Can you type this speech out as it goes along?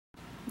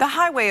The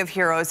Highway of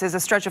Heroes is a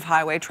stretch of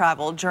highway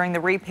traveled during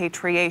the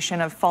repatriation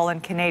of fallen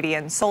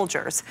Canadian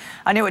soldiers.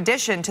 A new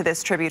addition to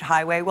this tribute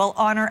highway will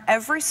honor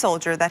every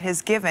soldier that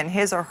has given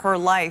his or her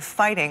life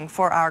fighting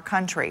for our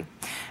country.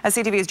 As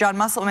CTV's John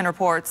Musselman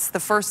reports, the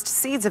first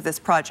seeds of this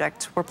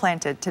project were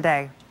planted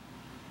today.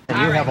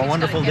 You have a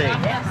wonderful day.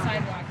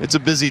 It's a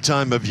busy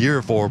time of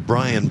year for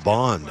Brian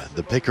Bond.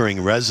 The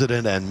Pickering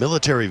resident and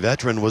military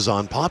veteran was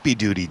on poppy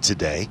duty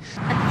today.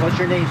 What's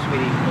your name,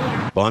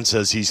 sweetie? Bond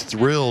says he's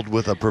thrilled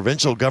with a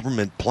provincial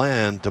government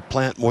plan to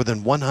plant more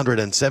than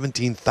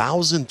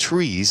 117,000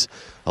 trees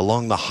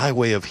along the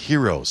Highway of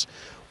Heroes.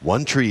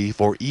 One tree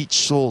for each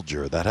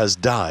soldier that has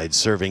died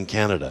serving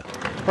Canada.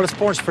 Well, it's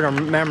more for the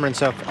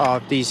remembrance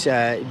of these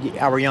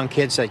our young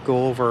kids that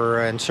go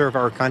over and serve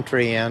our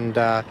country and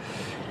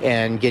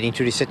getting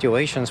to these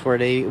situations where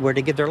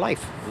they give their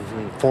life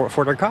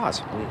for their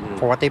cause,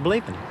 for what they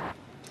believe in.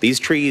 These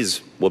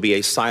trees will be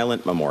a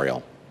silent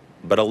memorial,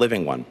 but a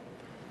living one.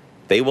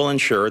 They will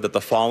ensure that the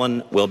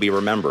fallen will be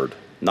remembered,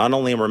 not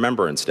only on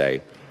Remembrance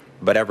Day,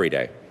 but every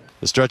day.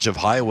 The stretch of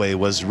highway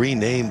was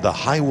renamed the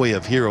Highway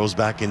of Heroes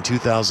back in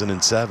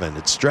 2007.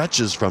 It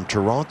stretches from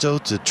Toronto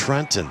to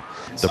Trenton.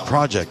 The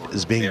project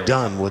is being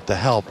done with the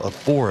help of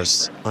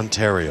Forests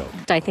Ontario.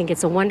 I think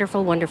it's a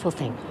wonderful, wonderful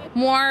thing.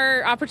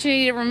 More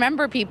opportunity to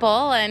remember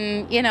people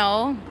and, you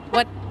know,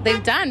 what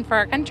they've done for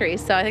our country.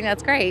 So I think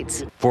that's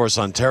great. Forests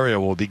Ontario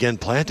will begin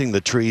planting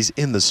the trees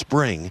in the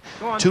spring.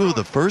 Two of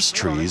the first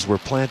trees were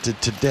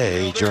planted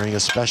today during a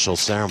special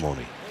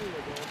ceremony.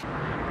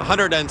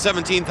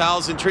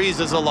 117,000 trees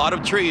is a lot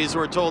of trees.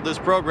 We're told this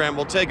program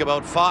will take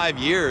about 5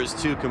 years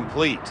to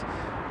complete.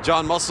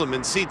 John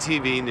Musselman,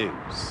 CTV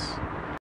News.